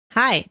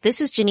Hi,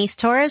 this is Janice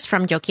Torres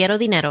from Yo Quiero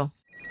Dinero.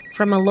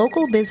 From a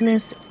local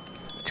business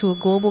to a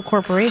global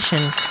corporation,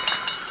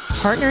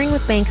 partnering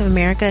with Bank of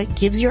America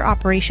gives your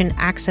operation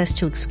access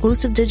to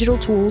exclusive digital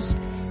tools,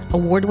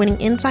 award-winning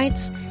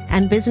insights,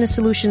 and business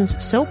solutions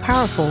so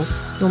powerful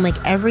you'll make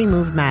every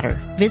move matter.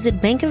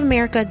 Visit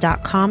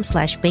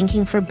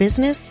bankofamerica.com/banking for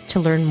business to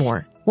learn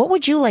more. What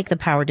would you like the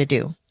power to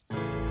do?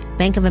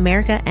 Bank of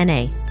America,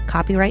 N.A.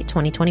 Copyright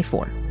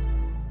 2024.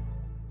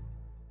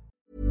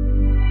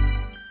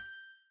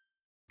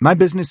 My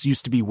business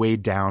used to be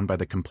weighed down by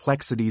the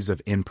complexities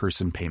of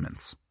in-person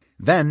payments.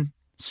 Then,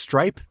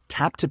 Stripe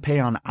Tap to Pay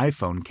on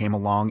iPhone came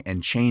along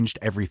and changed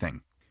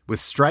everything.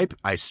 With Stripe,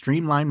 I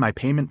streamlined my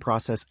payment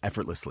process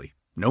effortlessly.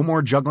 No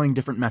more juggling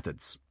different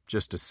methods.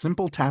 Just a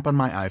simple tap on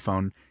my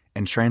iPhone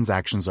and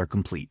transactions are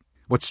complete.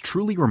 What's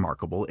truly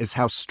remarkable is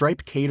how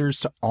Stripe caters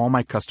to all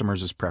my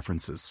customers'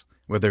 preferences.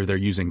 Whether they're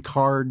using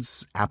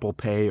cards, Apple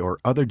Pay, or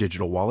other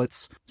digital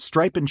wallets,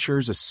 Stripe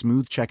ensures a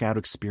smooth checkout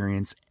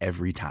experience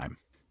every time.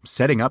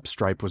 Setting up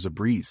Stripe was a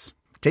breeze,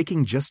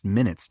 taking just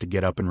minutes to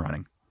get up and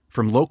running.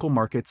 From local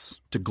markets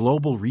to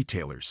global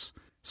retailers,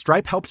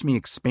 Stripe helped me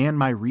expand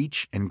my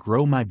reach and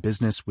grow my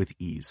business with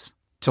ease.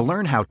 To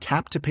learn how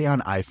Tap to Pay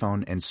on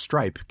iPhone and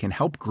Stripe can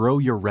help grow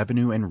your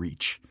revenue and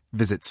reach,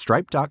 visit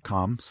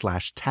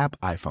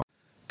stripe.com/tapiphone.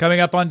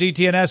 Coming up on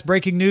DTNS,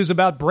 breaking news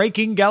about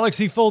breaking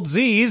Galaxy Fold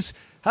Zs,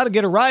 how to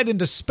get a ride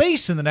into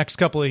space in the next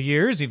couple of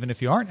years, even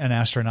if you aren't an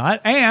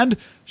astronaut, and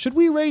should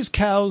we raise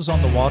cows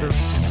on the water?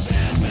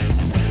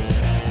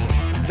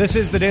 This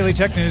is the Daily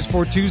Tech News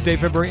for Tuesday,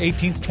 February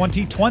 18th,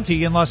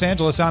 2020 in Los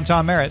Angeles. I'm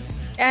Tom Merritt.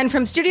 And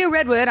from Studio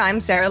Redwood, I'm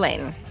Sarah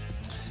Lane.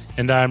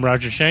 And I'm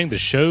Roger Chang, the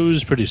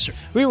show's producer.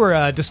 We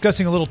were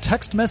discussing a little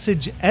text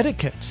message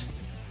etiquette.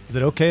 Is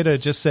it okay to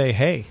just say,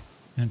 hey,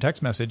 in a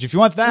text message? If you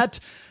want that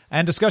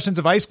and discussions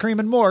of ice cream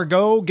and more,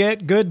 go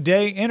get Good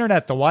Day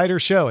Internet, the wider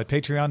show at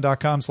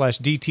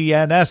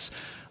patreon.com/DTNS.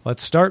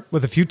 Let's start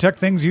with a few tech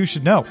things you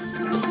should know.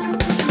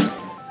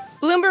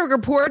 Bloomberg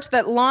reports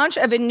that launch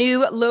of a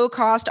new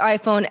low-cost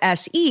iPhone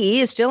SE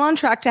is still on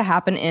track to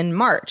happen in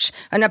March.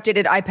 An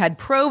updated iPad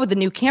Pro with a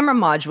new camera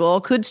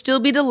module could still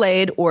be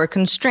delayed or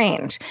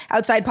constrained.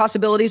 Outside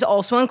possibilities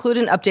also include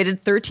an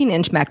updated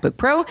 13-inch MacBook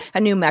Pro, a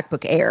new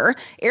MacBook Air,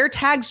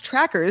 AirTags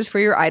trackers for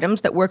your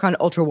items that work on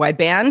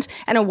ultra-wideband,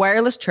 and a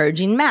wireless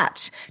charging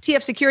mat.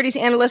 TF Securities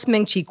analyst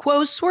Ming-Chi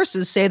Kuo's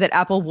sources say that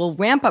Apple will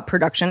ramp up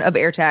production of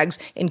AirTags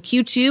in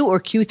Q2 or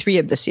Q3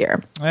 of this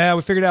year. Yeah,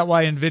 we figured out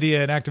why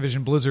NVIDIA and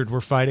Activision Blizzard were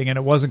fighting, and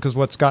it wasn't because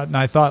what Scott and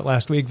I thought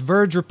last week.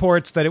 Verge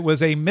reports that it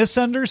was a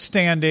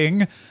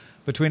misunderstanding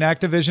between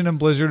Activision and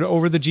Blizzard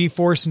over the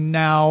GeForce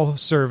Now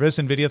service.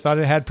 NVIDIA thought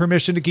it had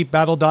permission to keep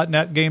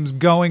Battle.net games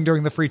going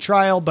during the free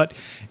trial, but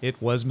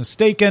it was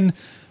mistaken.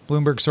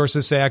 Bloomberg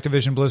sources say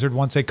Activision Blizzard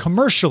wants a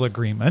commercial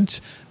agreement,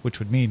 which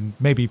would mean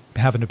maybe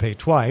having to pay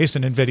twice,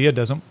 and NVIDIA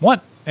doesn't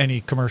want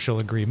any commercial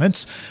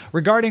agreements.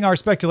 Regarding our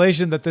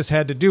speculation that this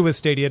had to do with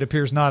Stadia, it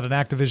appears not. An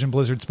Activision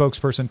Blizzard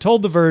spokesperson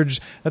told The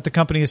Verge that the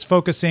company is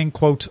focusing,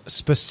 quote,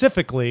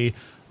 specifically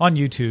on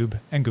YouTube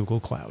and Google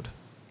Cloud.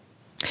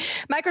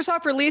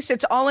 Microsoft released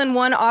its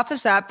all-in-one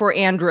Office app for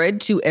Android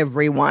to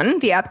everyone.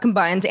 The app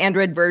combines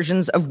Android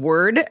versions of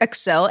Word,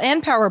 Excel,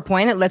 and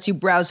PowerPoint. It lets you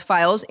browse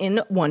files in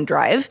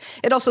OneDrive.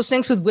 It also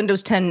syncs with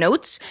Windows 10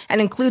 Notes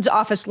and includes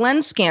Office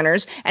Lens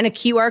scanners and a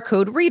QR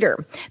code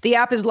reader. The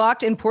app is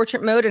locked in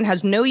portrait mode and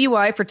has no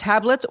UI for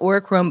tablets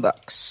or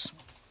Chromebooks.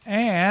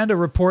 And a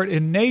report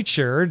in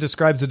Nature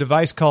describes a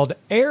device called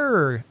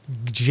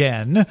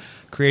AirGen,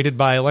 created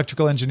by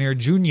electrical engineer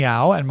Jun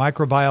Yao and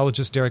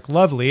microbiologist Derek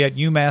Lovely at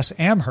UMass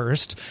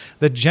Amherst,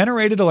 that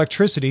generated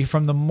electricity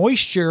from the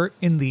moisture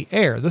in the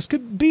air. This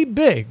could be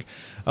big.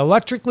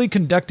 Electrically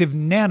conductive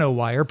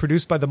nanowire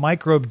produced by the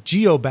microbe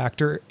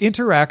Geobacter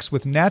interacts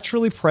with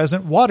naturally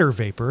present water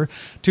vapor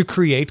to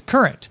create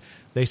current.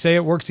 They say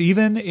it works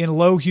even in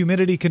low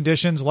humidity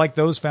conditions like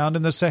those found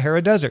in the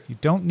Sahara Desert. You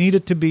don't need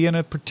it to be in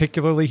a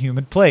particularly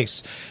humid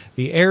place.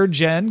 The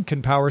AirGen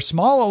can power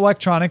small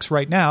electronics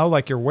right now,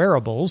 like your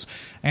wearables,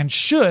 and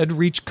should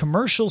reach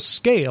commercial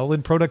scale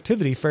in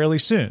productivity fairly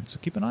soon. So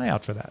keep an eye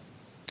out for that.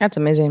 That's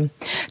amazing.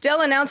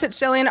 Dell announced it's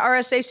selling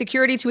RSA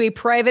Security to a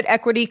private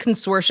equity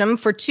consortium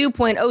for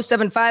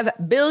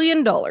 $2.075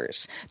 billion.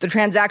 The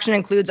transaction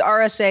includes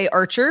RSA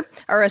Archer,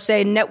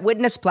 RSA Net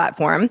Witness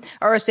Platform,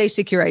 RSA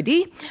Secure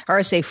ID,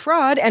 RSA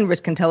Fraud and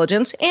Risk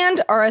Intelligence,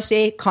 and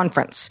RSA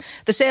Conference.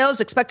 The sale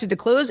is expected to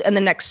close in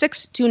the next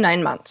 6 to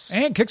 9 months.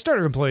 And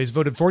Kickstarter employees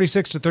voted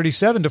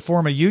 46-37 to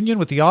form a union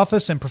with the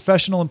Office and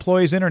Professional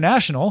Employees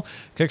International.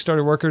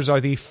 Kickstarter workers are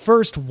the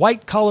first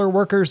white-collar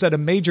workers at a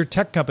major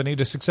tech company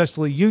to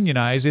successfully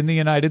unionize in the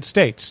United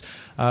States.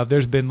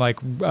 There's been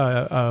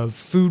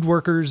food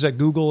workers at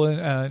Google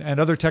and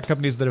other tech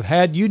companies that have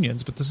had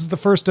unions, but this is the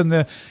first in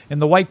the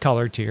white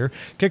collar tier.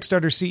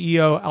 Kickstarter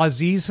CEO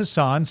Aziz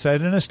Hassan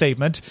said in a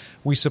statement,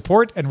 "We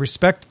support and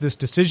respect this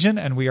decision,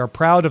 and we are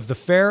proud of the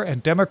fair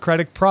and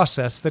democratic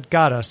process that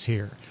got us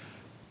here."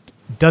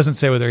 Doesn't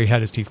say whether he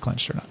had his teeth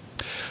clenched or not.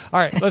 All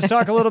right, let's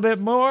talk a little bit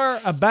more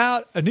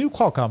about a new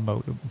Qualcomm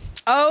modem.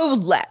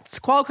 Oh, let's.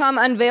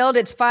 Qualcomm unveiled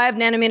its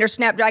 5-nanometer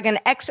Snapdragon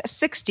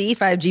X60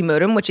 5G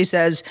modem, which it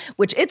says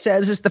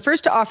is the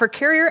first to offer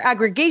carrier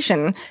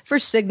aggregation for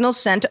signals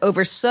sent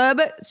over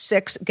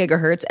sub-6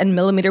 gigahertz and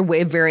millimeter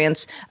wave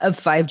variants of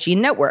 5G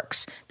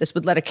networks. This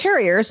would let a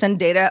carrier send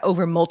data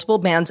over multiple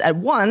bands at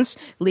once,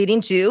 leading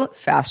to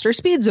faster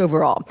speeds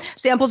overall.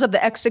 Samples of the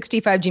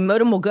X60 5G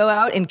modem will go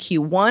out in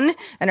Q1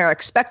 and are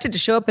expected to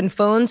show up in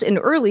phones in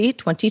early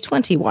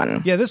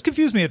 2021. Yeah, this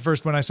confused me at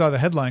first when I saw the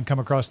headline come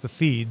across the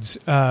feeds.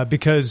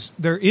 Because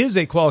there is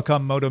a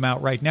Qualcomm modem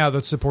out right now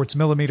that supports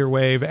millimeter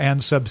wave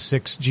and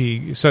sub-6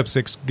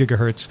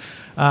 gigahertz,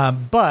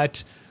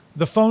 but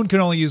the phone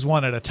can only use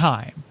one at a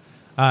time.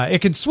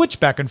 It can switch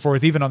back and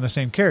forth even on the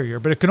same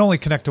carrier, but it can only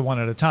connect to one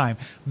at a time.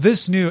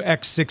 This new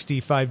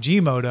X60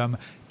 5G modem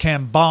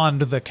can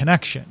bond the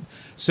connection.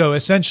 So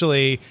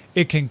essentially,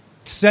 it can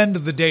send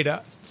the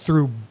data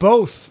through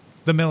both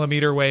the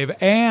millimeter wave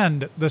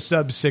and the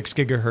sub-6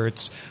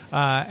 gigahertz.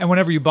 And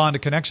whenever you bond a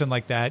connection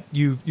like that,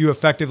 you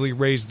effectively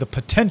raise the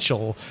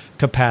potential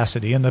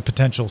capacity and the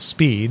potential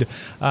speed.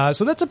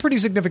 So that's a pretty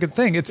significant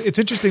thing. It's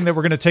interesting that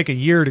we're going to take a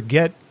year to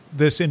get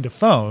this into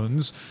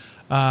phones.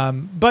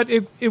 But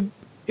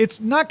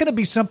it's not going to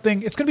be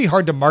something, it's going to be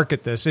hard to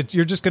market this.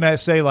 You're just going to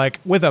say, like,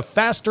 with a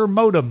faster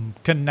modem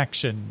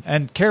connection,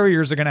 and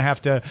carriers are going to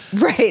have to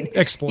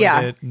exploit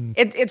it. And,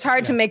 it's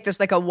hard to make this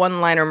like a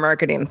one-liner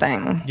marketing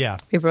thing. Yeah.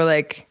 People are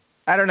like,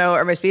 I don't know,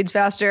 are my speeds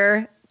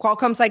faster?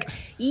 Qualcomm's like,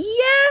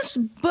 yes,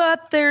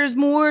 but there's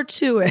more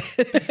to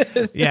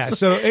it. Yeah.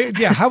 So,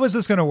 how is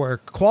this going to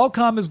work?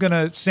 Qualcomm is going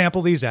to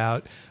sample these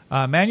out.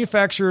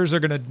 Manufacturers are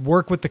going to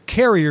work with the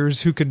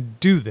carriers who can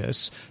do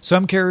this.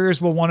 Some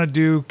carriers will want to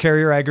do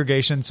carrier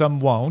aggregation. Some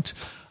won't.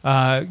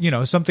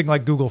 Something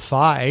like Google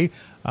Fi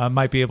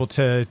might be able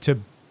to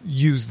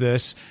use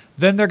this.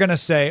 Then they're going to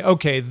say,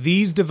 okay,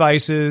 these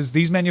devices,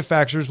 these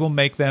manufacturers will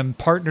make them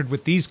partnered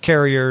with these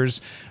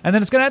carriers. And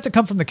then it's going to have to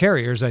come from the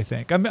carriers, I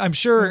think. I'm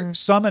sure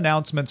some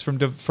announcements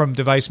from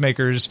device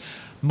makers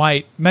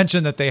might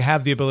mention that they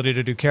have the ability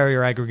to do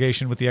carrier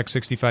aggregation with the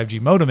X60 5G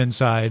modem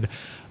inside.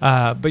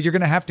 But you're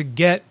going to have to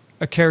get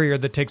a carrier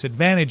that takes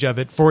advantage of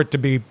it for it to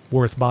be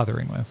worth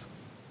bothering with.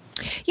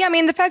 Yeah, I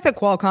mean, the fact that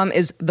Qualcomm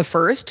is the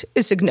first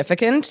is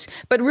significant,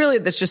 but really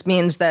this just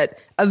means that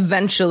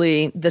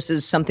eventually this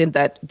is something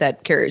that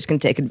carriers can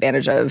take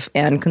advantage of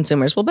and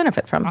consumers will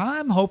benefit from.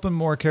 I'm hoping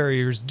more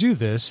carriers do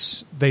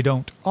this. They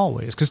don't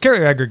always, because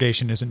carrier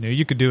aggregation isn't new.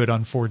 You could do it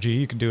on 4G,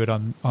 you can do it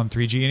on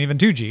 3G and even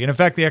 2G. And in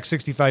fact, the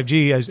X60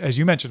 5G, as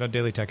you mentioned on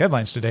Daily Tech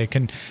Headlines today,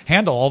 can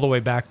handle all the way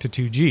back to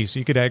 2G, so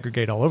you could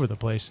aggregate all over the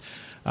place.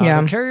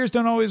 But carriers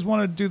don't always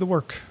want to do the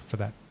work for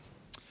that.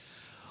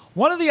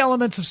 One of the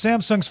elements of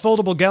Samsung's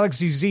foldable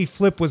Galaxy Z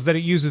Flip was that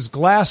it uses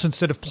glass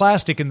instead of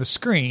plastic in the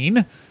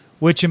screen,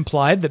 which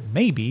implied that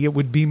maybe it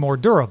would be more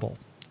durable.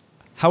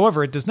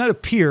 However, it does not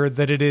appear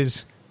that it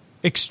is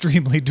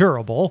extremely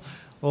durable.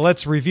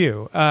 Let's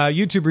review.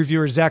 YouTube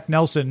reviewer Zach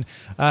Nelson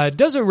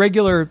does a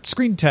regular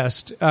screen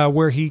test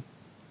where he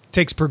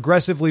takes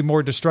progressively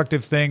more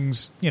destructive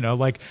things,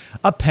 like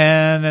a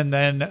pen and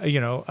then,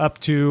 up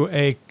to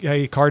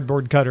a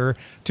cardboard cutter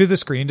to the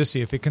screen to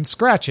see if it can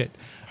scratch it.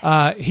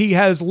 He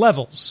has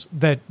levels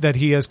that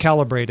he has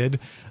calibrated.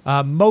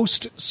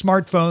 Most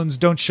smartphones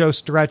don't show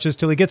scratches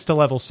till he gets to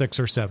level 6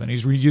 or 7.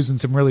 He's using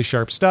some really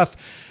sharp stuff.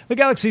 The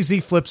Galaxy Z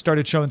Flip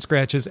started showing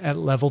scratches at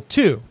level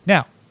 2.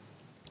 Now,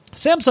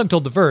 Samsung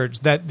told The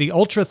Verge that the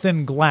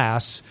ultra-thin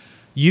glass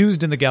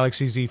used in the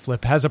Galaxy Z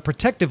Flip has a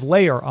protective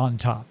layer on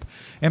top,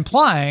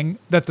 implying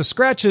that the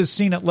scratches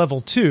seen at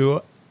level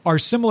 2 are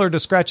similar to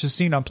scratches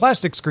seen on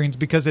plastic screens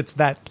because it's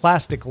that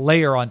plastic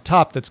layer on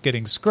top that's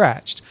getting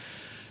scratched.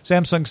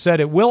 Samsung said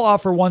it will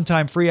offer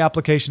one-time free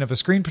application of a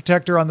screen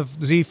protector on the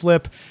Z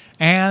Flip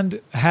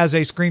and has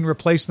a screen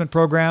replacement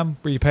program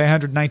where you pay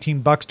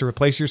 $119 to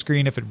replace your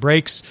screen if it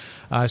breaks.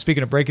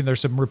 Speaking of breaking,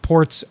 there's some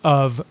reports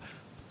of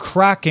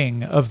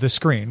cracking of the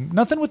screen.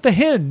 Nothing with the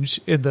hinge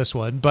in this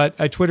one, but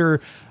a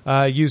Twitter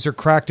user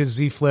cracked his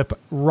Z Flip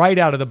right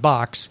out of the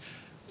box,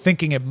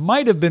 thinking it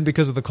might have been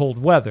because of the cold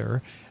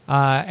weather.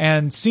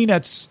 And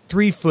CNET's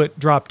 3-foot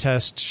drop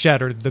test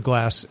shattered the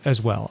glass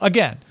as well.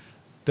 Again,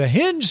 the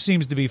hinge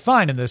seems to be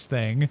fine in this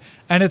thing,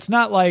 and it's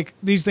not like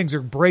these things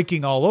are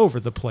breaking all over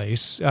the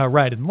place,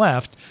 right and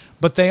left,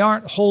 but they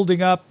aren't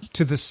holding up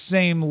to the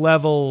same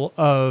level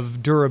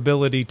of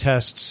durability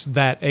tests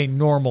that a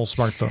normal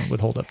smartphone would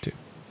hold up to.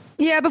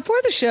 Yeah, before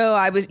the show,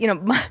 I was,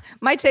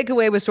 my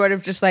takeaway was sort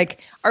of just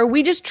like, are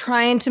we just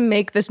trying to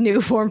make this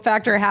new form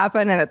factor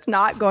happen and it's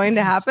not going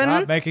to happen? It's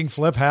not making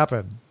Flip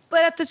happen.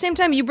 But at the same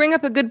time, you bring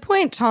up a good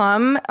point,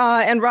 Tom,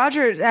 and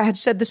Roger had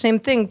said the same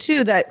thing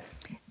too, that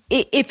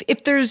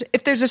if there's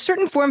a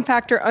certain form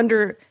factor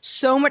under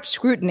so much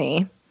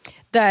scrutiny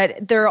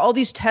that there are all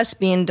these tests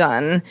being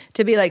done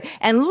to be like,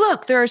 and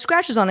look, there are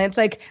scratches on it. It's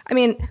like, I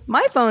mean,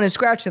 my phone is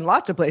scratched in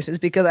lots of places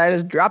because I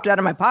just dropped it out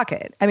of my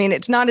pocket. I mean,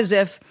 it's not as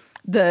if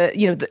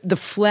the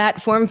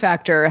flat form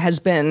factor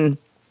has been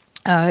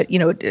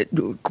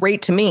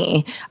great to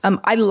me.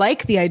 I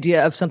like the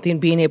idea of something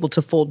being able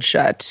to fold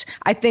shut.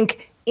 I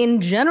think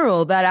in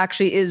general, that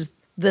actually is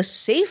the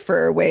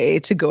safer way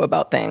to go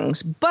about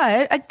things.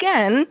 But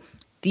again,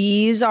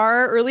 these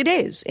are early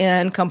days,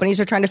 and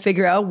companies are trying to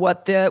figure out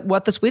what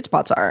the sweet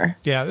spots are.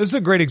 Yeah, this is a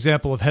great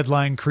example of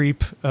headline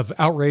creep, of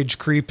outrage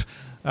creep,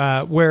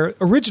 where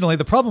originally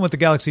the problem with the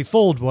Galaxy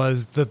Fold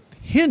was the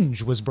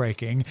hinge was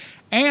breaking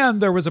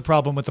and there was a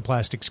problem with the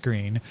plastic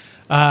screen.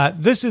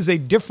 This is a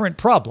different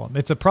problem.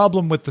 It's a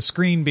problem with the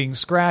screen being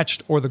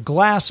scratched or the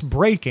glass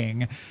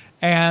breaking,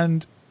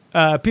 and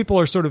people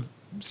are sort of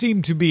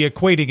seem to be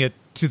equating it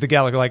to the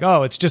Galaxy, like,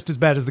 oh, it's just as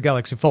bad as the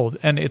Galaxy Fold,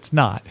 and it's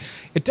not.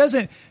 It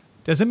doesn't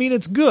mean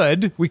it's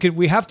good.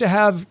 We have to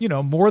have,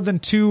 more than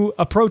two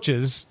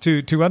approaches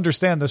to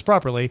understand this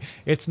properly.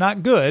 It's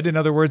not good. In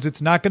other words,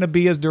 it's not going to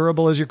be as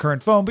durable as your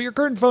current phone, but your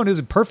current phone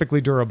isn't perfectly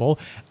durable,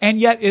 and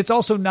yet it's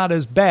also not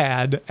as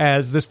bad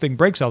as this thing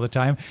breaks all the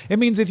time. It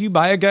means if you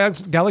buy a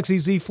Galaxy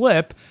Z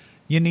Flip,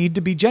 you need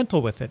to be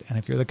gentle with it. And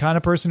if you're the kind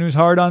of person who's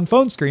hard on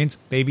phone screens,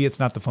 maybe it's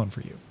not the phone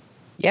for you.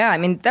 Yeah, I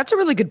mean, that's a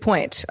really good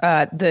point.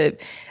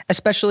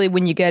 Especially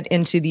when you get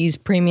into these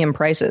premium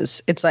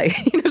prices, it's like,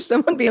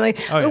 someone being like,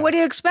 what do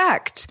you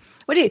expect?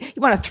 You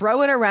want to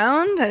throw it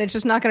around and it's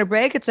just not going to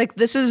break? It's like,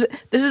 this is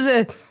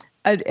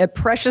a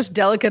precious,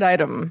 delicate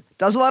item.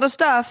 Does a lot of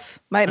stuff,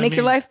 might make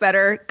your life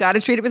better. Got to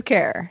treat it with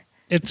care.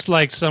 It's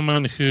like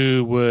someone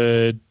who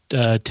would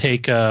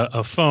take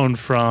a phone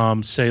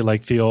from, say,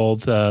 like the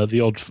old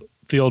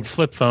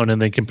flip phone, and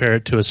then compare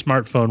it to a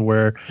smartphone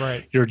where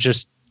you're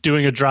just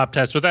doing a drop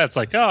test with that. It's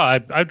like,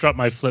 I've dropped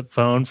my flip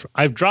phone.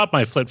 I've dropped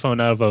my flip phone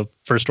out of a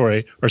first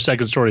story or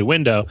second story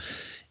window,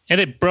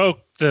 and it broke.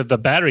 The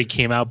battery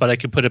came out, but I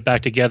could put it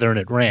back together and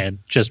it ran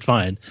just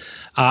fine.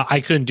 I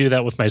couldn't do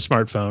that with my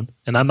smartphone,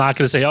 and I'm not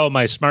going to say,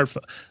 my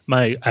smartphone,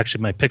 my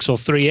Pixel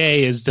 3a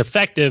is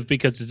defective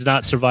because it did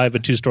not survive a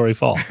 2-story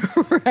fall.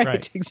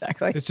 Right,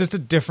 exactly. It's just a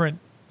different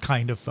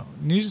kind of phone.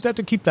 You just have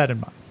to keep that in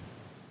mind.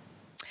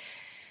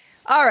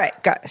 All right,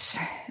 guys.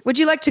 Would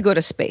you like to go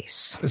to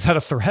space? Is that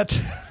a threat?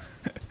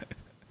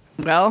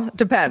 Well,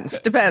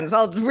 depends.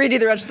 I'll read you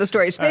the rest of the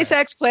story.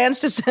 SpaceX plans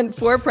to send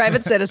 4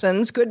 private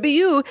citizens, could be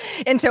you,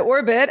 into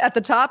orbit at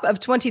the top of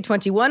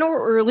 2021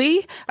 or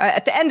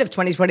at the end of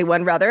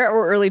 2021, rather,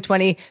 or early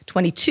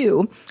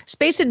 2022.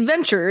 Space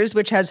Adventures,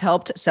 which has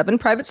helped 7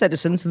 private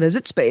citizens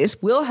visit space,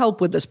 will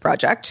help with this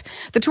project.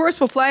 The tourists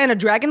will fly in a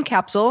Dragon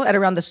capsule at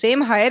around the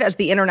same height as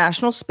the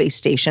International Space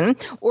Station,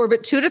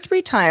 orbit 2 to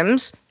 3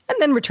 times, and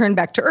then return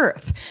back to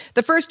Earth.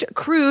 The first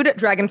crewed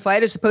Dragon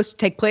flight is supposed to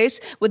take place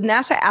with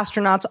NASA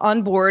astronauts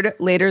on board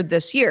later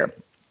this year.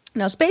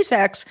 Now,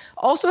 SpaceX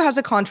also has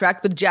a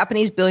contract with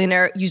Japanese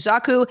billionaire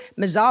Yusaku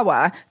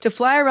Maezawa to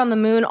fly around the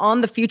moon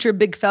on the future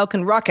Big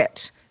Falcon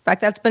rocket. In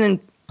fact, that's been in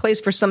place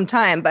for some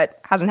time, but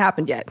hasn't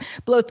happened yet.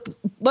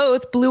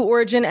 Both Blue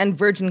Origin and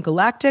Virgin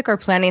Galactic are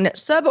planning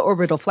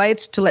suborbital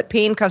flights to let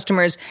paying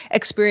customers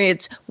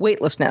experience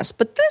weightlessness.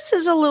 But this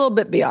is a little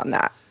bit beyond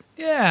that.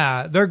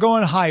 Yeah, they're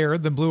going higher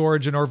than Blue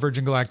Origin or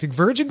Virgin Galactic.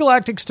 Virgin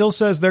Galactic still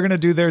says they're going to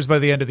do theirs by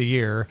the end of the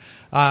year.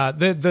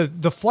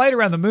 The flight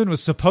around the moon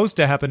was supposed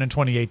to happen in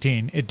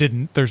 2018. It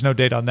didn't. There's no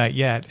date on that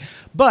yet.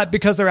 But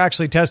because they're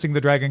actually testing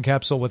the Dragon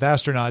capsule with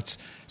astronauts,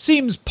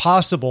 seems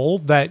possible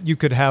that you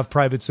could have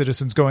private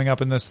citizens going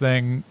up in this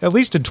thing at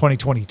least in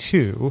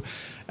 2022.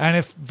 And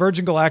if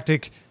Virgin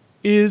Galactic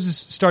is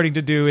starting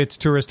to do its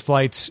tourist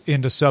flights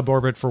into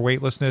suborbit for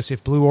weightlessness,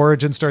 if Blue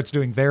Origin starts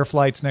doing their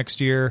flights next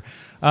year,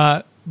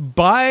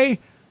 by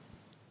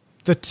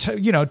the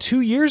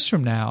 2 years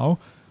from now,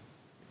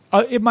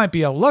 it might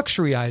be a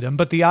luxury item,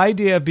 but the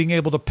idea of being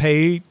able to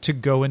pay to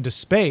go into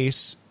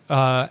space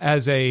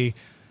as a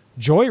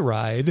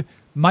joyride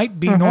might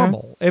be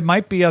normal. It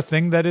might be a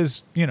thing that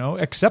is,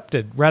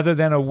 accepted rather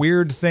than a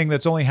weird thing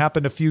that's only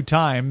happened a few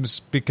times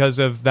because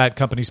of that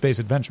company, Space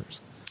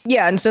Adventures.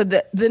 Yeah, and so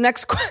the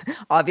next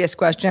obvious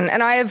question,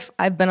 and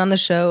I've been on the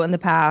show in the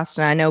past,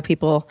 and I know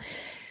people.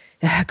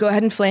 Go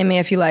ahead and flame me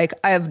if you like.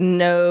 I have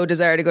no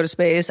desire to go to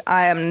space.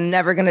 I am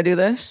never going to do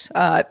this.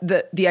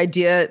 The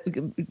idea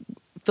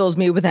fills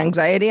me with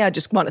anxiety. I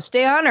just want to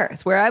stay on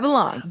Earth where I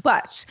belong.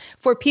 But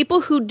for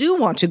people who do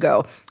want to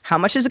go, how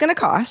much is it going to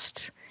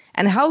cost?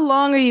 And how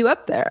long are you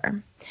up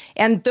there?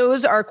 And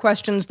those are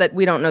questions that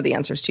we don't know the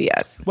answers to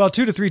yet. Well,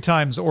 2 to 3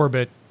 times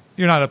orbit.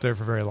 You're not up there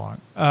for very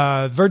long.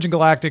 Virgin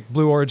Galactic,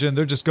 Blue Origin,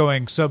 they're just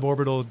going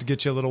suborbital to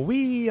get you a little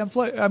wee,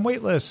 I'm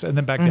weightless, and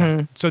then back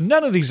down. So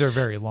none of these are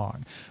very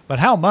long. But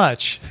how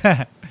much?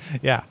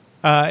 Yeah.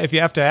 If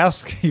you have to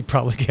ask, you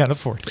probably can't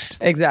afford it.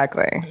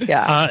 Exactly.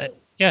 Yeah.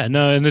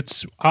 And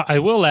I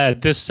will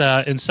add this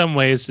in some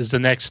ways is the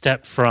next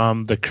step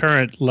from the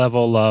current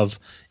level of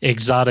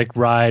exotic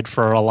ride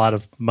for a lot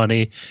of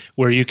money,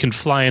 where you can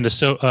fly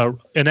into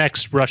an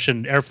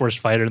ex-Russian Air Force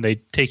fighter and they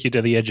take you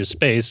to the edge of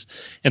space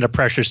in a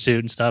pressure suit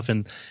and stuff,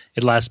 and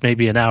it lasts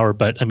maybe an hour.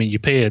 But I mean, you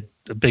pay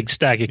a big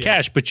stack of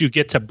cash, but you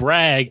get to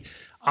brag.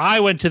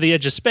 I went to the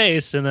edge of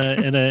space in a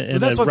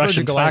that's what Russian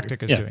Virgin Galactic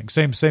fighter. is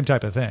doing. Same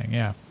type of thing.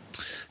 Yeah.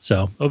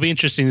 So it'll be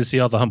interesting to see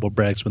all the humble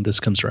brags when this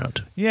comes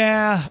around.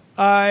 Yeah,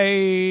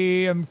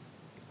 I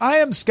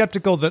am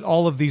skeptical that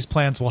all of these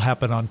plans will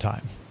happen on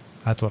time.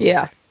 That's what.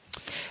 Yeah.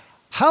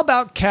 How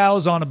about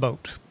cows on a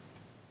boat?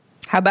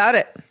 How about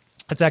it?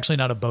 It's actually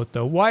not a boat,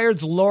 though.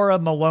 Wired's Laura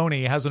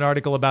Maloney has an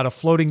article about a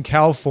floating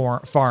cow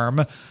farm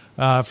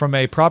from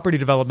a property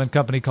development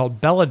company called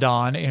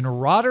Belladon in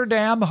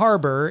Rotterdam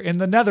Harbor in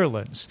the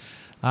Netherlands.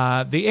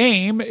 The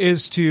aim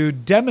is to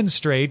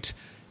demonstrate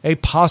a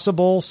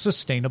possible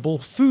sustainable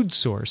food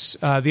source.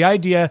 The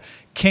idea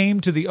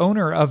came to the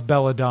owner of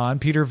Belladon,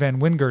 Peter Van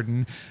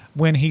Wingerden,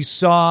 when he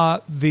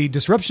saw the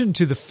disruption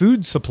to the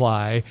food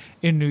supply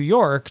in New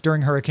York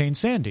during Hurricane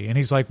Sandy. And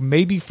he's like,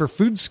 maybe for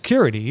food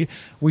security,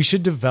 we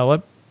should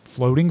develop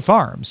floating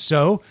farms.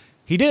 So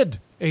he did.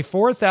 A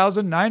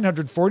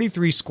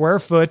 4,943 square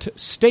foot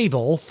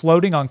stable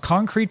floating on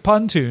concrete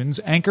pontoons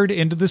anchored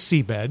into the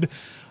seabed.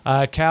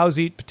 Cows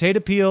eat potato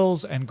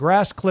peels and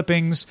grass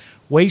clippings.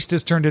 Waste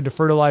is turned into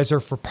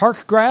fertilizer for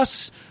park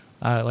grass,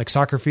 like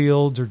soccer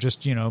fields or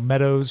just,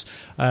 meadows,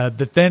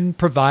 that then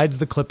provides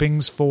the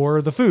clippings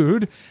for the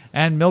food,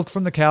 and milk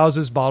from the cows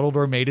is bottled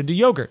or made into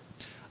yogurt.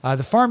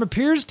 The farm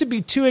appears to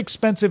be too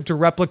expensive to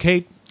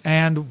replicate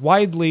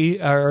widely,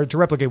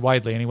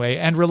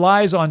 and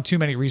relies on too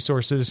many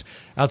resources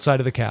outside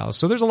of the cows.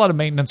 So there's a lot of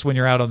maintenance when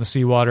you're out on the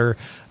seawater.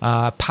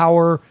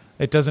 Power,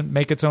 it doesn't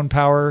make its own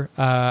power.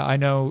 I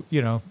know,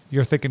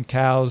 you're thinking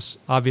cows.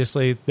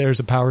 Obviously, there's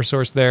a power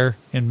source there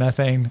in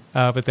methane,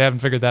 but they haven't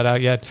figured that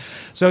out yet.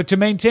 So to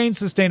maintain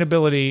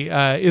sustainability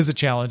is a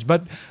challenge.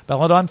 But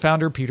Belladon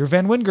founder Peter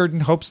Van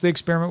Wingerden hopes the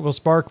experiment will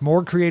spark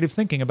more creative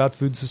thinking about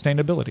food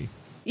sustainability.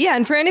 Yeah,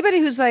 and for anybody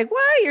who's like,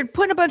 "What? You're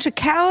putting a bunch of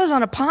cows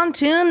on a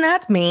pontoon?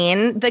 That's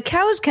mean." The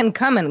cows can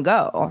come and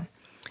go.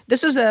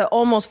 This is a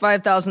almost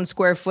 5,000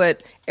 square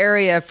foot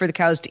area for the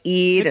cows to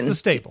eat and the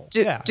stable.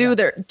 Do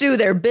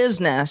their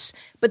business,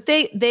 but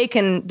they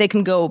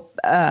can go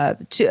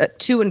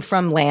to and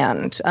from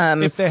land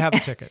if they have a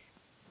ticket.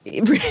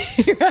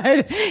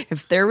 Right,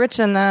 if they're rich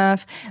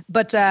enough.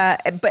 But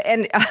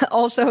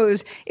also it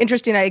was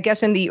interesting. I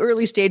guess in the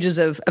early stages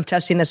of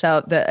testing this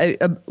out,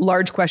 a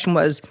large question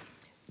was,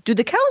 do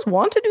the cows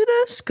want to do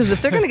this? Because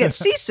if they're going to get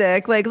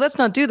seasick, let's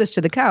not do this to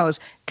the cows.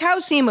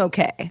 Cows seem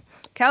okay.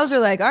 Cows are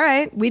like, all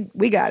right,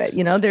 we got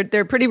it.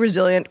 They're pretty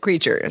resilient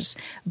creatures.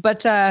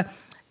 But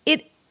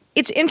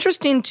it's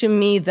interesting to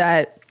me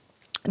that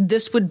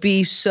this would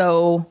be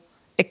so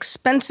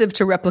expensive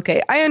to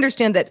replicate. I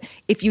understand that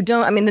if you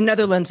don't, the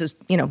Netherlands is,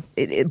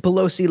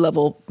 below sea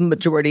level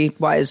majority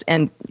wise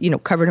and,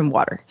 covered in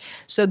water.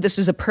 So this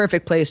is a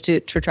perfect place to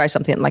try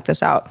something like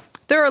this out.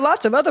 There are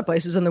lots of other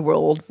places in the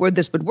world where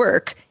this would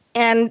work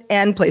and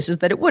places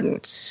that it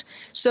wouldn't.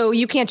 So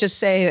you can't just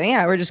say,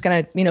 yeah, we're just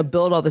going to,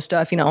 build all the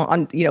stuff,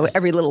 on,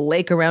 every little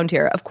lake around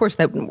here. Of course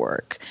that wouldn't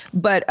work.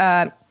 But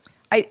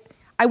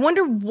I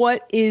wonder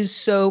what is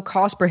so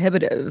cost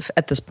prohibitive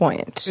at this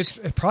point.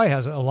 It probably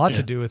has a lot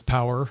to do with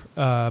power.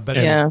 But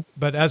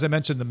as I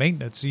mentioned, the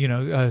maintenance,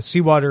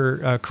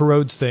 seawater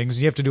corrodes things.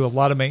 You have to do a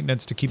lot of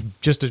maintenance to keep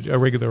just a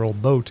regular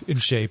old boat in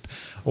shape,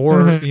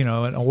 or,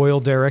 an oil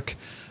derrick.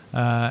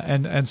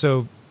 And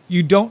so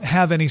you don't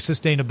have any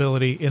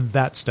sustainability in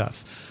that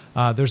stuff.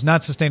 There's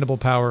not sustainable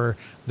power.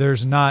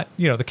 There's not,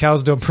 the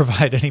cows don't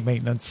provide any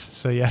maintenance.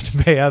 So you have to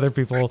pay other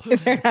people.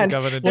 They're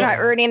not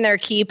earning their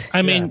keep.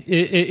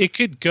 It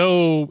could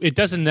go, it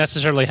doesn't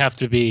necessarily have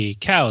to be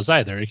cows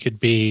either. It could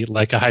be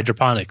like a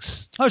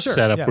hydroponics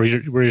setup where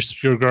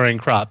you're growing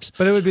crops.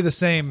 But it would be the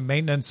same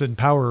maintenance and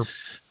power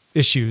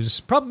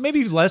issues, probably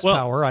maybe less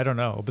power. I don't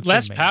know, but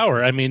less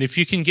power. If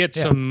you can get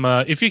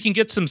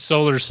some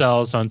solar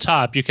cells on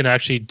top, you can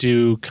actually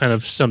do kind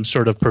of some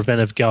sort of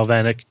preventive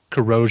galvanic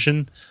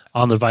corrosion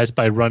on the device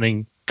by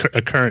running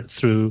a current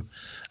through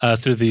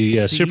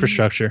the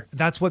superstructure.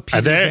 That's what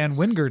Peter Van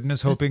Wingerden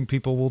is hoping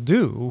people will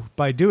do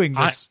by doing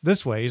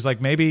this way. He's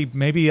like,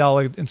 maybe I'll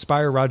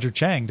inspire Roger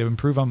Chang to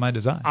improve on my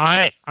design.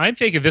 I'm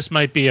thinking this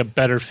might be a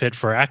better fit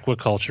for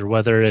aquaculture,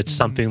 whether it's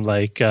something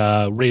like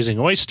raising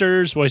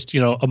oysters,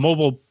 a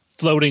mobile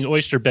floating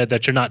oyster bed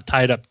that you're not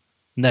tied up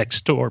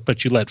next door,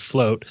 but you let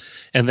float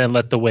and then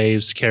let the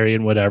waves carry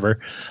and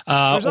whatever.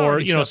 There's or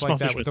stuff like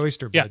that with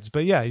oyster beds.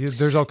 But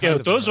there's all kinds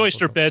of those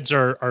oyster beds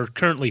are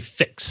currently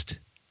fixed.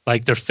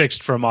 Like they're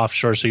fixed from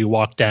offshore, so you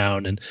walk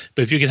down.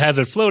 But if you could have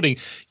it floating,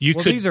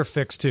 could. These are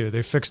fixed too.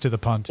 They're fixed to the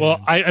pontoon. Well,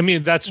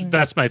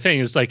 that's my thing.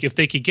 Is like if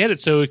they could get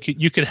it so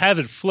you could have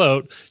it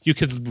float, you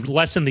could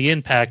lessen the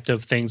impact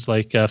of things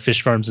like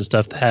fish farms and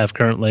stuff to have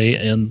currently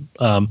in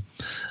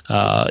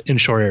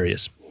inshore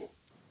areas.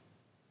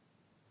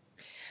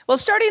 Well,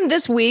 starting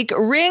this week,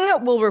 Ring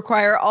will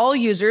require all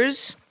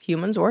users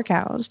humans or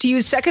cows, to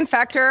use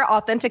second-factor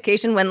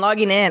authentication when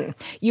logging in.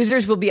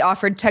 Users will be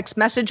offered text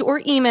message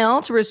or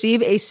email to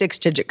receive a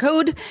 6-digit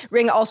code.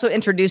 Ring also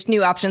introduced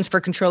new options for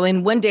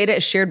controlling when data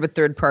is shared with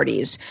third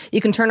parties. You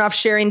can turn off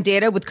sharing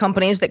data with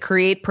companies that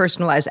create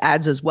personalized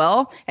ads as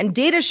well, and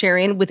data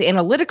sharing with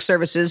analytics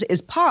services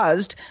is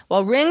paused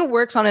while Ring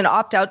works on an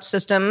opt-out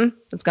system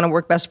that's going to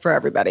work best for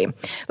everybody.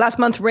 Last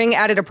month, Ring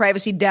added a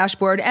privacy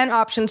dashboard and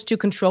options to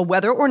control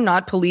whether or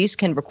not police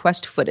can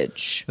request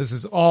footage. This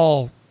is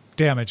all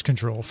damage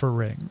control for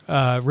Ring.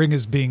 Ring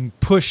is being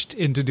pushed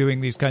into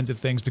doing these kinds of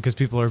things because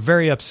people are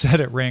very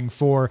upset at Ring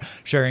for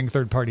sharing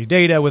third-party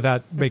data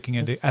without making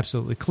it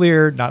absolutely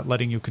clear, not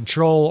letting you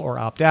control or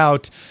opt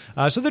out.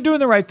 So they're doing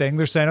the right thing.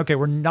 They're saying, okay,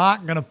 we're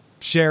not going to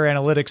share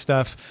analytic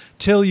stuff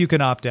till you can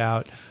opt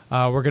out.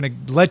 We're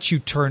going to let you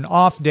turn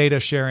off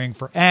data sharing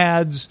for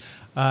ads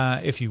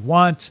if you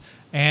want.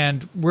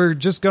 And we're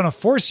just going to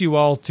force you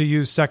all to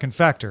use second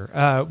factor.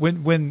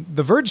 When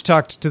The Verge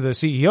talked to the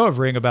CEO of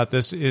Ring about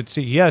this at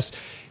CES,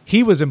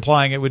 he was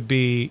implying it would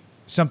be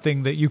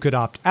something that you could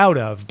opt out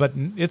of, but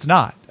it's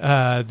not.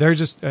 They're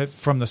just,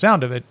 from the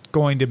sound of it,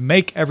 going to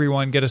make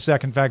everyone get a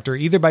second factor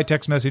either by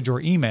text message or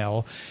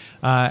email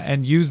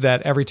and use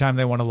that every time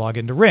they want to log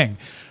into Ring,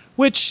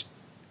 which,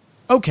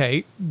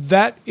 okay,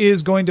 that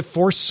is going to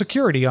force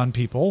security on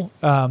people.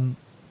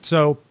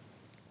 So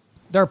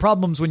there are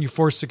problems when you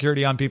force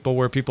security on people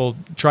where people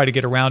try to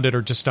get around it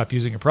or just stop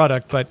using a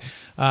product, but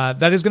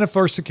that is going to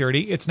force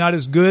security. It's not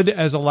as good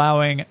as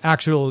allowing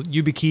actual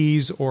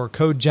YubiKeys or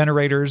code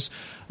generators,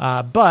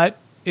 but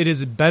it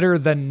is better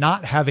than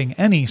not having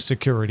any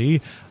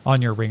security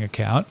on your Ring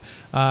account.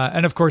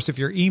 And of course, if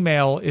your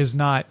email is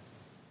not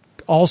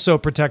also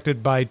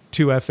protected by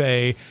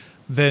 2FA,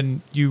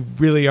 then you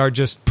really are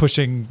just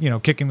pushing,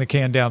 kicking the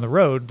can down the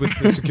road with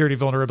the security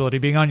vulnerability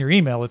being on your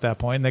email at that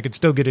point. And they could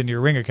still get into your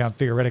Ring account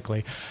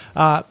theoretically.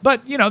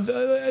 But,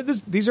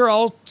 these are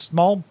all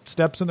small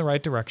steps in the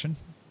right direction.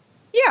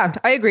 Yeah,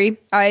 I agree.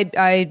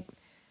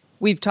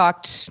 We've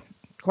talked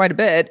quite a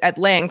bit at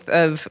length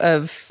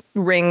of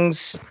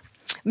Ring's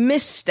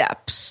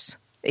missteps.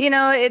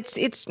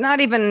 It's not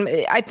even,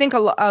 I think a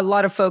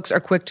lot of folks are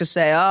quick to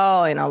say,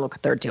 look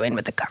what they're doing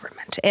with the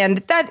government. And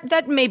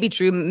that may be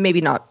true,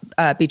 maybe not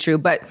be true.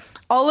 But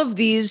all of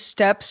these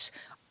steps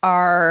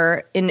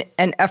are in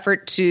an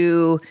effort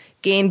to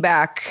gain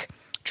back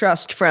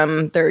trust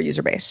from their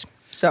user base.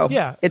 So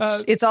yeah,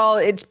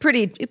 it's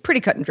pretty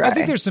cut and dry. I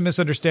think there's some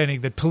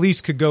misunderstanding that police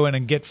could go in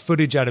and get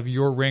footage out of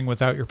your Ring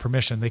without your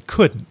permission. They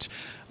couldn't.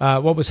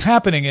 What was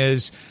happening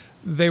is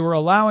they were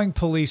allowing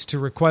police to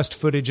request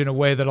footage in a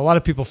way that a lot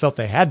of people felt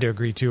they had to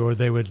agree to, or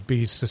they would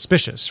be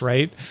suspicious,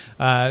 right?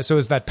 So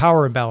it's that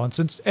power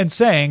imbalance and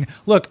saying,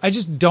 look, I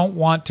just don't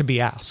want to be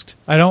asked.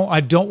 I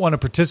don't want to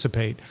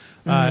participate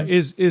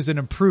is an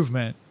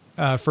improvement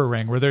for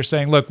Ring, where they're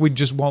saying, look, we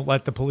won't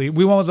let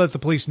the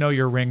police know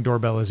your Ring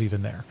doorbell is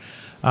even there.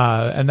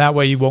 And that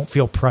way you won't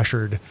feel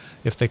pressured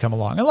if they come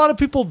along. And a lot of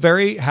people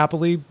very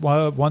happily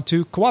want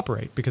to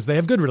cooperate because they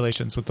have good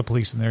relations with the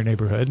police in their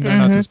neighborhood and they're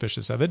not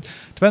suspicious of it.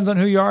 Depends on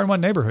who you are and what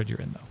neighborhood you're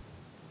in,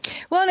 though.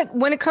 Well,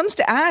 when it comes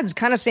to ads,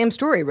 kind of same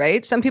story,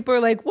 right? Some people are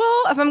like,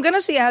 well, if I'm going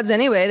to see ads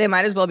anyway, they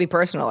might as well be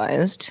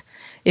personalized.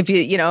 If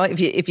you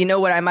know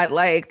what I might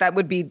like, that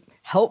would be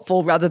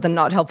helpful rather than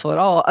not helpful at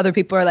all. Other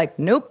people are like,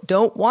 nope,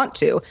 don't want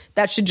to.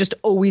 That should just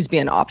always be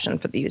an option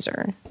for the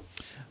user.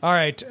 All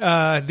right.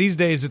 These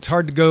days, it's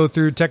hard to go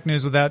through tech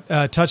news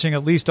without touching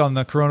at least on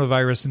the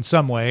coronavirus in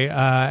some way.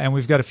 And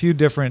we've got a few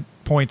different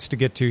points to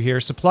get to here.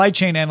 Supply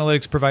chain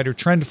analytics provider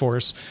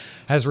TrendForce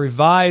has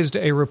revised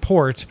a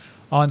report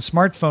on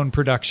smartphone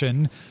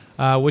production,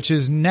 which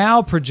is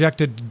now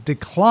projected to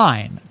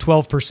decline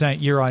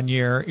 12% year on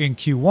year in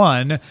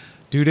Q1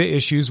 due to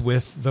issues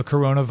with the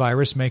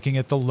coronavirus, making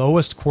it the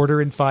lowest quarter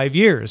in 5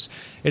 years.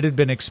 It had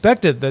been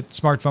expected that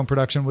smartphone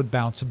production would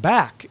bounce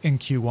back in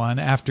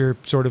Q1 after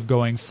sort of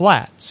going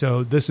flat.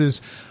 So this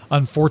is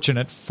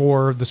unfortunate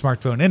for the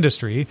smartphone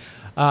industry.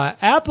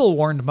 Apple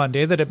warned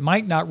Monday that it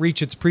might not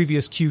reach its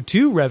previous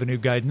Q2 revenue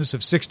guidance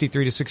of $63 to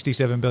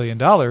 $67 billion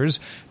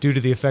due to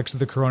the effects of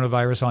the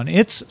coronavirus on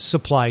its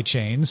supply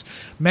chains.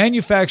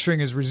 Manufacturing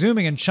is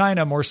resuming in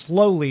China more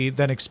slowly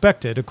than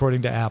expected,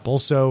 according to Apple.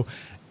 So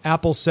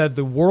Apple said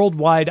the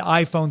worldwide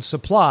iPhone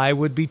supply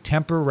would be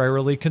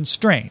temporarily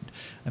constrained.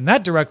 And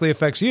that directly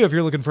affects you if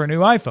you're looking for a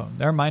new iPhone.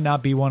 There might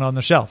not be one on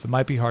the shelf. It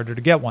might be harder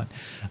to get one.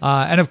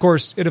 And of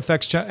course, it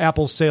affects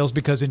Apple's sales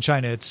because in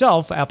China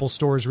itself, Apple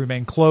stores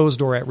remain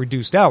closed or at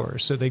reduced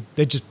hours. So they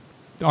just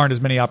aren't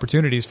as many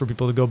opportunities for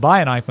people to go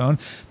buy an iPhone.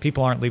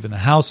 People aren't leaving the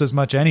house as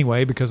much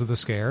anyway because of the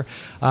scare.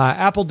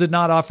 Apple did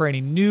not offer any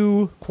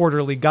new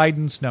quarterly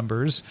guidance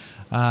numbers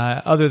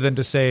other than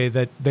to say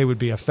that they would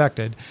be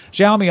affected.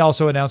 Xiaomi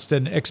also announced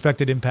an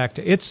expected impact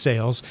to its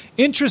sales.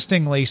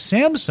 Interestingly,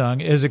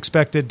 Samsung is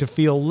expected to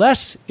feel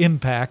less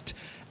impact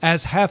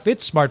as half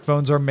its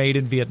smartphones are made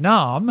in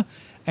Vietnam,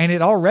 and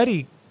it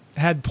already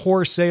had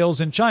poor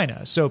sales in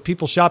China. So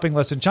people shopping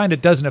less in China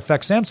doesn't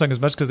affect Samsung as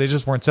much because they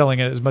just weren't selling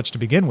it as much to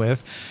begin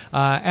with.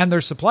 And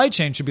their supply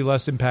chain should be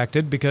less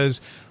impacted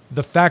because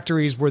the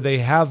factories where they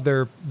have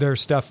their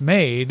stuff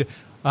made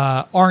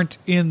aren't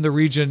in the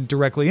region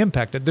directly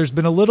impacted. There's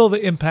been a little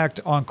impact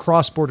on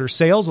cross-border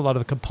sales. A lot of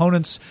the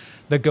components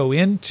that go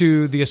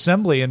into the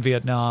assembly in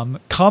Vietnam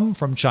come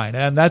from China,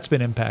 and that's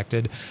been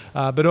impacted.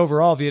 But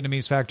overall,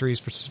 Vietnamese factories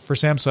for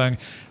Samsung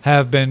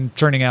have been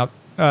churning out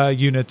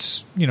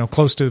units,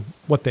 close to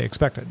what they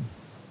expected.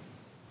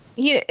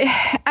 Yeah,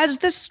 as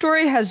this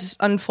story has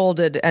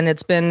unfolded, and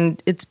it's been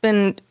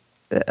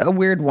a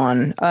weird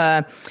one.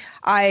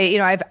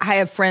 I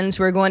have friends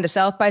who are going to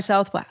South by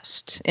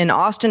Southwest in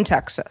Austin,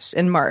 Texas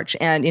in March.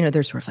 And,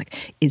 they're sort of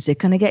like, is it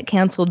going to get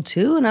canceled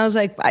too? And I was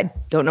like, I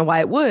don't know why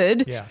it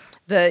would. Yeah.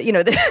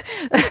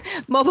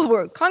 The Mobile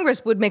World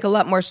Congress would make a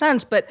lot more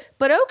sense. But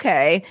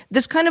okay,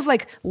 this kind of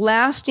like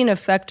lasting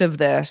effect of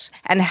this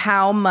and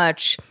how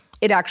much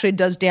it actually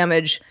does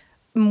damage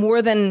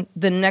more than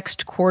the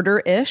next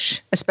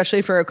quarter-ish,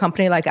 especially for a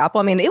company like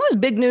Apple. I mean, it was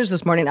big news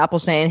this morning, Apple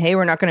saying, hey,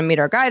 we're not going to meet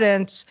our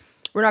guidance.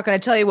 We're not going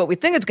to tell you what we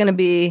think it's going to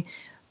be,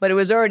 but it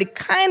was already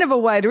kind of a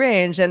wide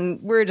range,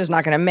 and we're just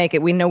not going to make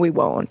it. We know we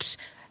won't.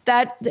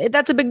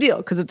 That's a big deal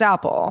because it's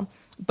Apple.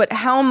 But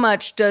how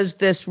much does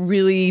this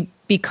really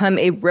become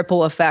a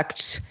ripple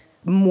effect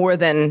more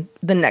than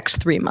the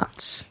next 3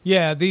 months?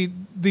 Yeah, the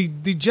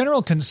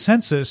general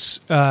consensus,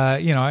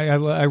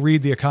 I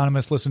read The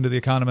Economist, listen to The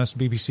Economist,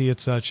 BBC and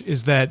such,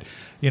 is that,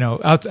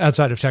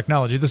 outside of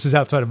technology, this is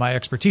outside of my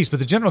expertise, but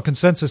the general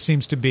consensus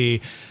seems to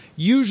be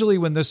usually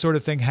when this sort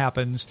of thing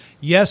happens,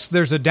 yes,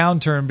 there's a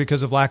downturn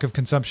because of lack of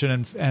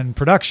consumption and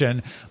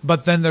production,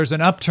 but then there's an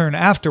upturn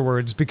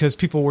afterwards because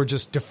people were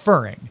just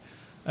deferring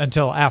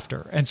until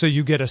after. And so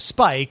you get a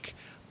spike,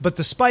 but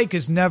the spike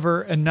is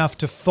never enough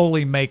to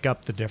fully make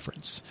up the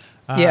difference.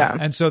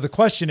 And so the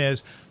question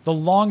is, the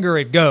longer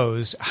it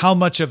goes, how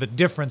much of a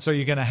difference are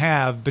you going to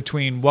have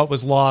between what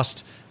was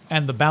lost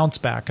and the bounce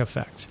back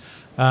effect?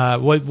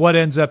 What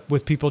ends up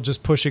with people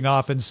just pushing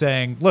off and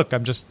saying, look,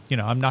 I'm just,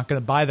 I'm not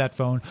going to buy that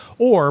phone.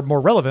 Or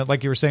more relevant,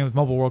 like you were saying with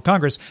Mobile World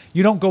Congress,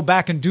 you don't go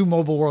back and do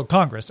Mobile World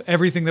Congress.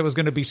 Everything that was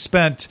going to be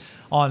spent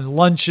on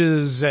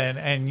lunches and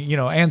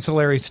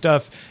ancillary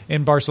stuff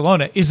in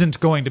Barcelona isn't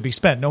going to be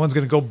spent. No one's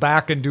going to go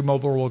back and do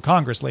Mobile World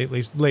Congress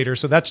later.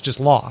 So that's just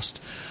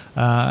lost.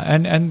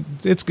 And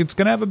it's going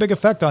to have a big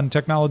effect on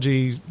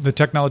the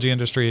technology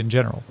industry in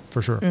general,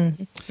 for sure.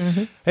 Mm-hmm.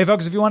 Mm-hmm. Hey,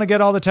 folks, if you want to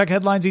get all the tech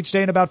headlines each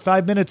day in about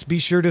 5 minutes, be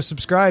sure to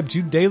subscribe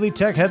to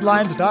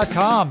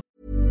dailytechheadlines.com.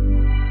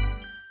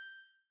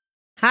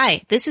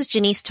 Hi, this is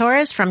Janice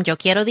Torres from Yo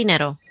Quiero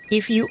Dinero.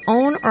 If you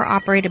own or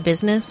operate a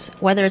business,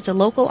 whether it's a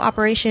local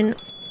operation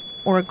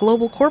or a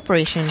global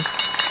corporation,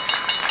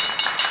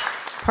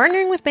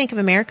 partnering with Bank of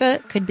America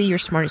could be your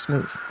smartest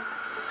move.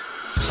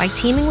 By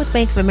teaming with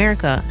Bank of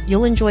America,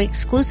 you'll enjoy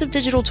exclusive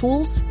digital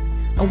tools,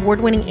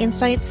 award-winning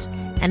insights,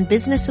 and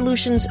business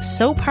solutions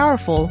so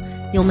powerful,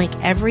 you'll make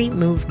every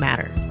move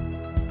matter.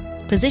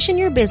 Position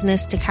your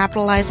business to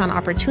capitalize on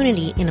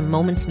opportunity in a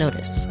moment's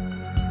notice.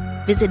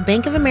 Visit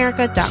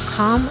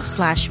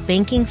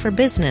bankofamerica.com/banking for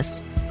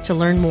business to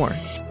learn more.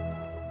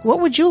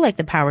 What would you like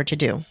the power to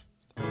do?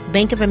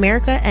 Bank of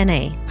America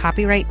N.A.,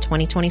 copyright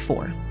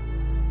 2024.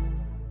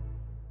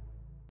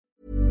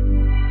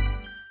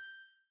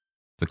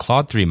 The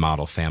Claude 3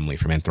 model family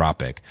from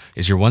Anthropic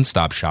is your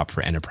one-stop shop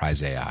for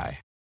enterprise AI.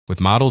 With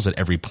models at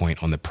every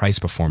point on the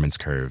price-performance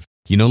curve,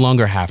 you no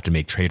longer have to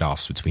make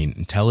trade-offs between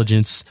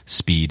intelligence,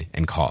 speed,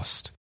 and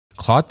cost.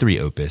 Claude 3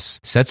 Opus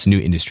sets new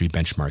industry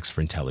benchmarks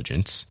for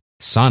intelligence.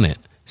 Sonnet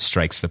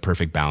strikes the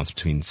perfect balance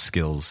between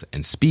skills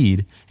and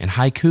speed, and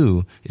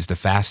Haiku is the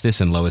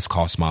fastest and lowest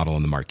cost model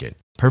in the market,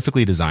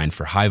 perfectly designed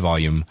for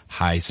high-volume,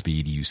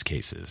 high-speed use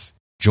cases.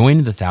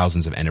 Join the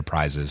thousands of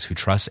enterprises who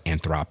trust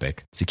Anthropic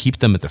to keep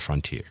them at the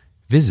frontier.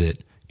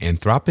 Visit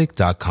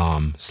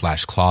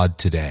anthropic.com/Claude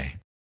today.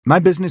 My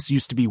business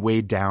used to be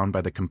weighed down by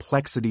the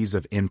complexities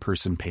of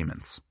in-person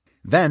payments.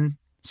 Then,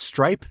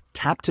 Stripe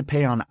Tap to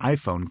Pay on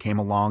iPhone came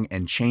along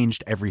and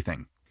changed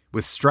everything.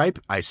 With Stripe,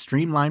 I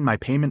streamlined my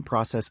payment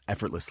process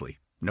effortlessly.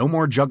 No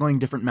more juggling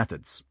different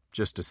methods.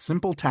 Just a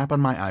simple tap on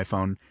my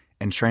iPhone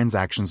and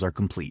transactions are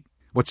complete.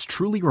 What's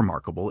truly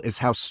remarkable is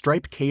how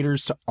Stripe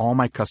caters to all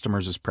my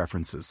customers'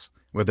 preferences.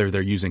 Whether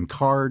they're using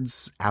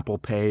cards, Apple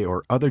Pay,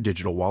 or other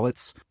digital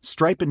wallets,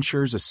 Stripe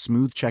ensures a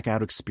smooth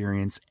checkout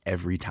experience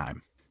every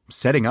time.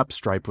 Setting up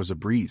Stripe was a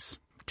breeze,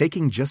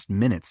 taking just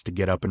minutes to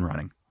get up and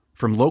running.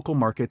 From local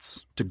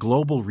markets to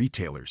global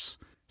retailers,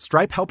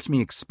 Stripe helped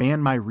me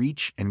expand my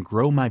reach and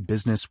grow my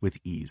business with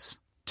ease.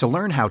 To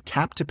learn how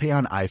Tap to Pay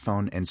on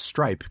iPhone and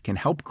Stripe can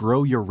help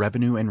grow your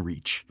revenue and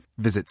reach,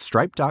 visit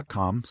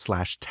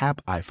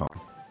stripe.com/tapiphone.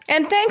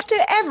 And thanks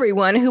to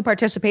everyone who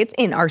participates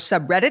in our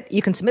subreddit.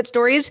 You can submit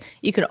stories.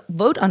 You can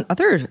vote on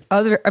other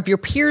of your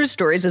peers'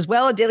 stories as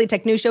well at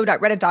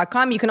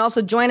dailytechnewsshow.reddit.com. You can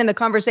also join in the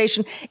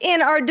conversation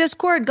in our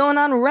Discord going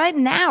on right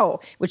now,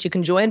 which you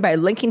can join by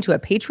linking to a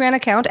Patreon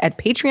account at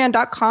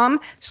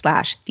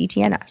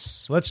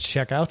patreon.com/DTNS. Let's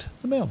check out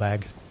the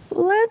mailbag.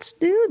 Let's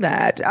do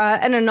that.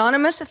 An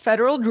anonymous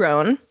federal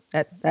drone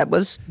that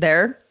was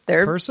their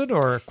person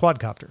or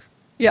quadcopter.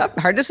 Yep,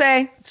 hard to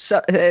say. So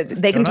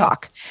they can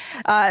talk.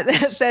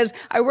 That says,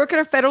 I work at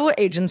a federal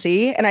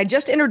agency, and I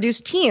just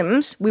introduced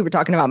Teams. We were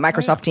talking about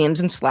Microsoft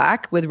Teams and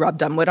Slack with Rob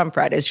Dunwood on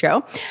Friday's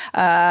show.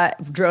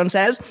 Drone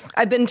says,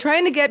 I've been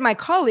trying to get my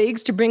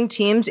colleagues to bring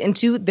Teams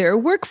into their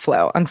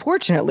workflow.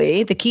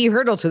 Unfortunately, the key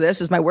hurdle to this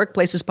is my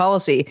workplace's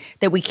policy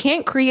that we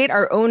can't create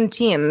our own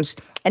Teams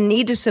and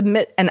need to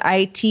submit an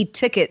IT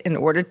ticket in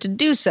order to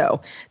do so.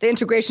 The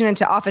integration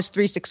into Office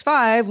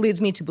 365 leads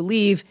me to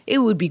believe it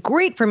would be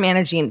great for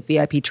managing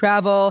VIP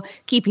travel,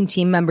 keeping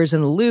team members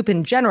in the loop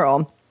in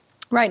general.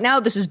 Right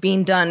now, this is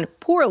being done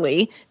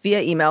poorly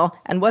via email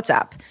and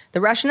WhatsApp.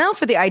 The rationale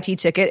for the IT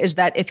ticket is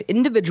that if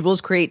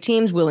individuals create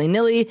teams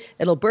willy-nilly,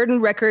 it'll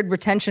burden record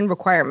retention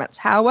requirements.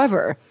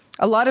 However,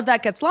 a lot of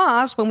that gets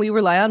lost when we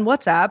rely on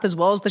WhatsApp as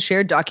well as the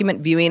shared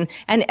document viewing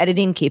and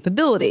editing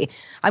capability.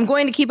 I'm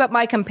going to keep up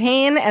my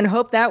campaign and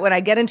hope that when I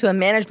get into a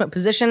management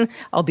position,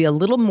 I'll be a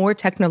little more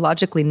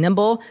technologically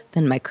nimble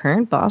than my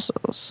current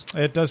bosses.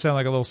 It does sound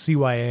like a little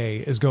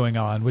CYA is going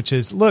on, which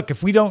is, look,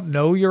 if we don't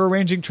know you're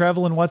arranging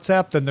travel in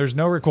WhatsApp, then there's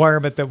no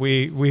requirement that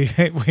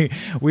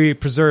we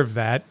preserve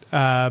that.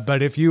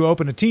 But if you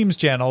open a Teams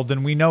channel,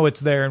 then we know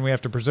it's there and we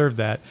have to preserve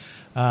that.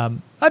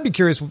 I'd be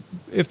curious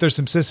if there's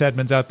some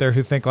sysadmins out there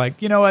who think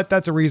like, you know what,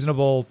 that's a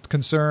reasonable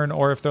concern,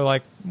 or if they're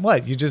like,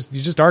 what, you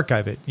just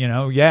archive it, you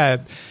know? Yeah,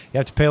 you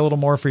have to pay a little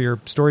more for your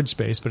storage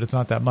space, but it's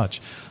not that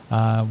much,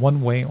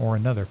 one way or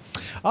another.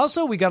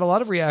 Also, we got a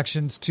lot of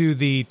reactions to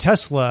the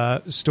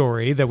Tesla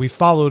story that we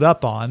followed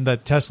up on,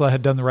 that Tesla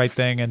had done the right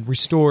thing and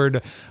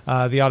restored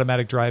the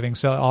automatic driving,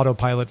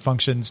 autopilot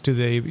functions to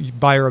the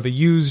buyer of a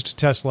used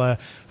Tesla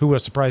who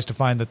was surprised to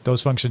find that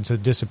those functions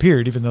had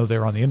disappeared, even though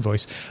they're on the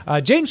invoice.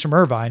 James from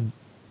Irvine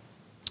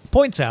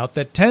points out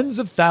that tens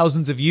of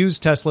thousands of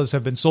used Teslas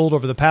have been sold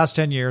over the past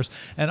 10 years,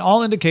 and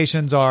all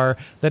indications are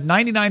that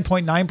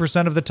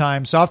 99.9% of the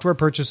time, software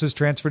purchases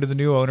transfer to the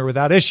new owner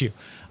without issue.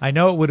 I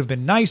know it would have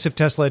been nice if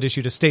Tesla had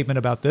issued a statement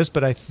about this,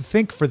 but I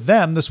think for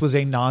them, this was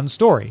a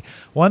non-story.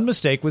 One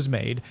mistake was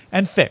made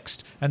and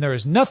fixed, and there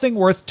is nothing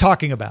worth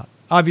talking about.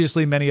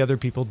 Obviously, many other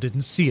people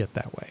didn't see it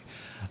that way.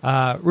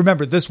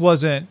 Remember, this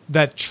wasn't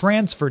that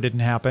transfer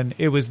didn't happen.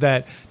 It was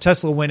that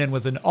Tesla went in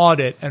with an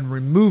audit and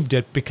removed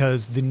it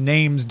because the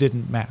names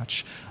didn't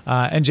match.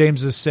 And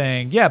James is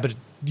saying, yeah, but it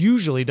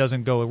usually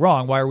doesn't go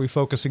wrong. Why are we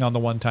focusing on the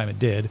one time it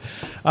did?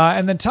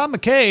 And then Tom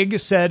McCaig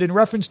said, in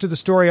reference to the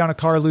story on a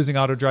car losing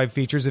auto drive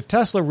features, if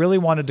Tesla really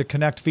wanted to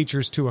connect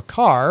features to a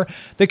car,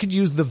 they could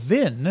use the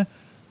VIN,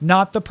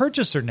 not the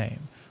purchaser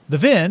name. The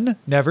VIN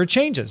never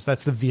changes.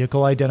 That's the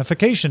vehicle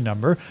identification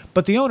number,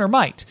 but the owner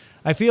might.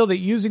 I feel that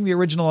using the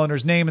original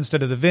owner's name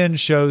instead of the VIN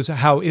shows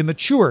how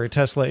immature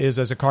Tesla is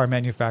as a car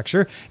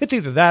manufacturer. It's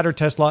either that or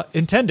Tesla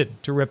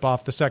intended to rip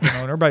off the second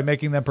owner by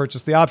making them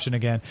purchase the option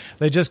again.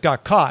 They just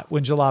got caught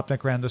when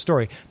Jalopnik ran the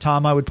story.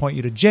 Tom, I would point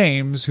you to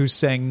James, who's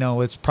saying,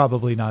 no, it's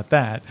probably not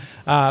that.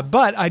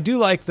 But I do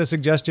like the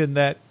suggestion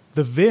that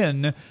the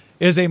VIN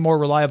is a more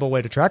reliable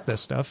way to track this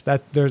stuff.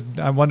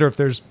 I wonder if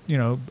there's,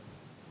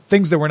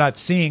 things that we're not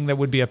seeing that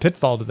would be a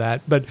pitfall to that.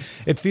 But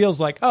it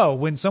feels like,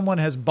 when someone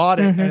has bought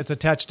it and it's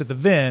attached to the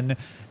VIN,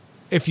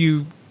 if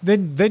you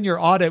then your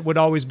audit would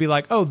always be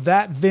like,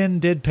 that VIN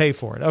did pay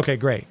for it. Okay,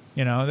 great.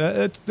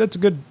 That's a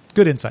good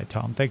insight,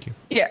 Tom. Thank you.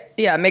 Yeah,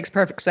 it makes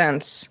perfect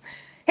sense.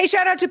 Hey,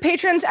 shout out to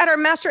patrons at our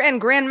master and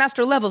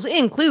grandmaster levels,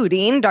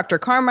 including Dr.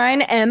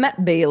 Carmine M.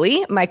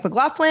 Bailey, Mike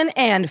McLaughlin,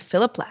 and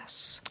Philip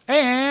Less.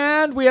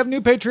 And we have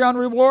new Patreon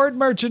reward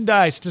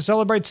merchandise to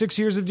celebrate 6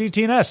 years of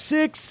DTNS.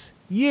 6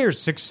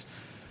 years,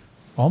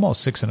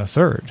 almost 6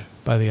 1/3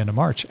 by the end of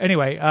March.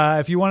 Anyway,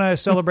 if you want to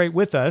celebrate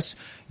with us,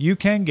 you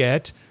can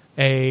get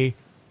a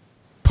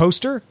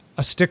poster,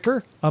 a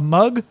sticker, a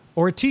mug,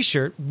 or a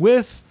t-shirt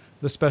with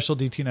the special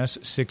DTNS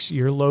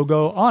 6-year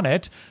logo on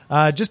it.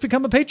 Just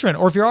become a patron.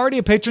 Or if you're already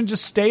a patron,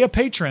 just stay a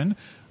patron.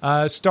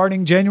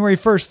 Starting January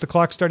 1st, the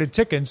clock started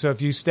ticking. So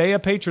if you stay a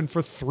patron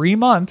for 3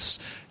 months,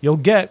 you'll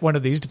get one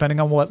of these depending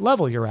on what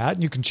level you're at.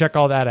 And you can check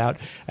all that out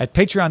at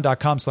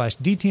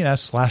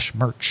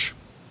patreon.com/DTNS/merch.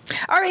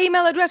 Our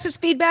email address is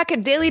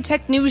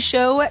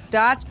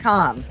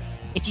feedback@dailytechnewsshow.com.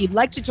 If you'd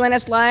like to join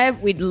us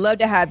live, we'd love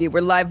to have you.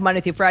 We're live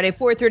Monday through Friday,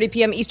 4:30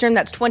 p.m. Eastern.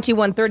 That's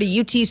 21:30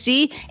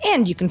 UTC.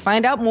 And you can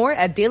find out more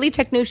at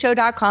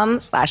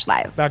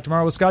dailytechnewsshow.com/live. Back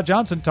tomorrow with Scott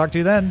Johnson. Talk to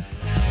you then.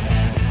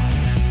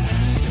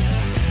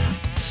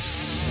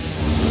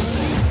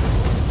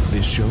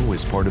 This show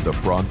is part of the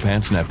Frog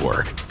Pants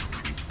Network.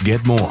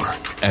 Get more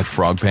at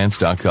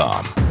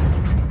frogpants.com.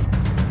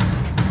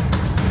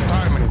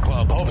 Diamond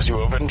Club hopes you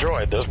have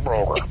enjoyed this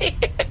program.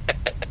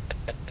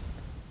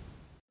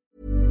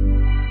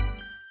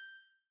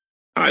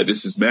 Hi,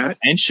 this is Matt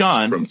and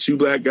Sean from Two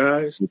Black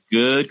Guys with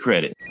Good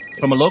Credit.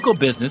 From a local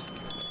business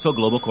to a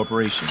global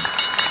corporation,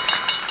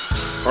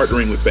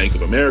 Partnering with Bank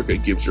of America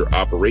gives your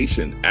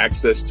operation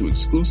access to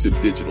exclusive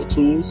digital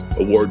tools,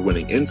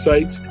 award-winning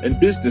insights, and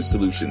business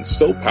solutions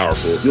so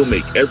powerful you'll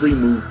make every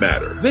move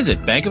matter.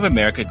 Visit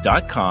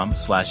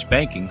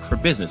bankofamerica.com/banking for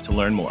business to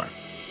learn more.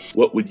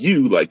 What would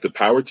you like the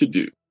power to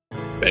do?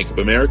 Bank of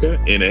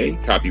America, N.A.,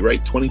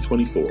 copyright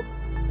 2024.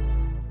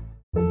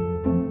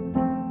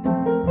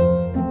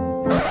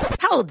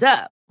 Hold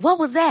up. What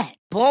was that?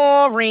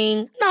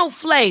 Boring. No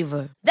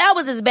flavor. That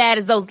was as bad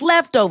as those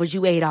leftovers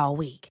you ate all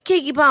week.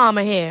 Keke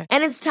Palmer here,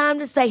 and it's time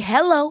to say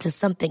hello to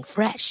something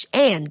fresh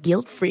and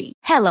guilt-free.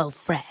 Hello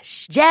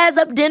Fresh. Jazz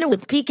up dinner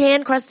with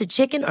pecan-crusted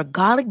chicken or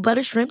garlic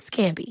butter shrimp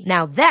scampi.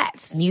 Now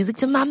that's music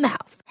to my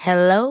mouth.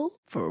 Hello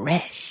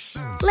Fresh.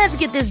 Let's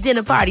get this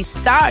dinner party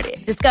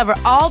started. Discover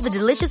all the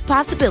delicious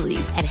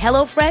possibilities at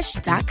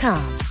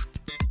HelloFresh.com.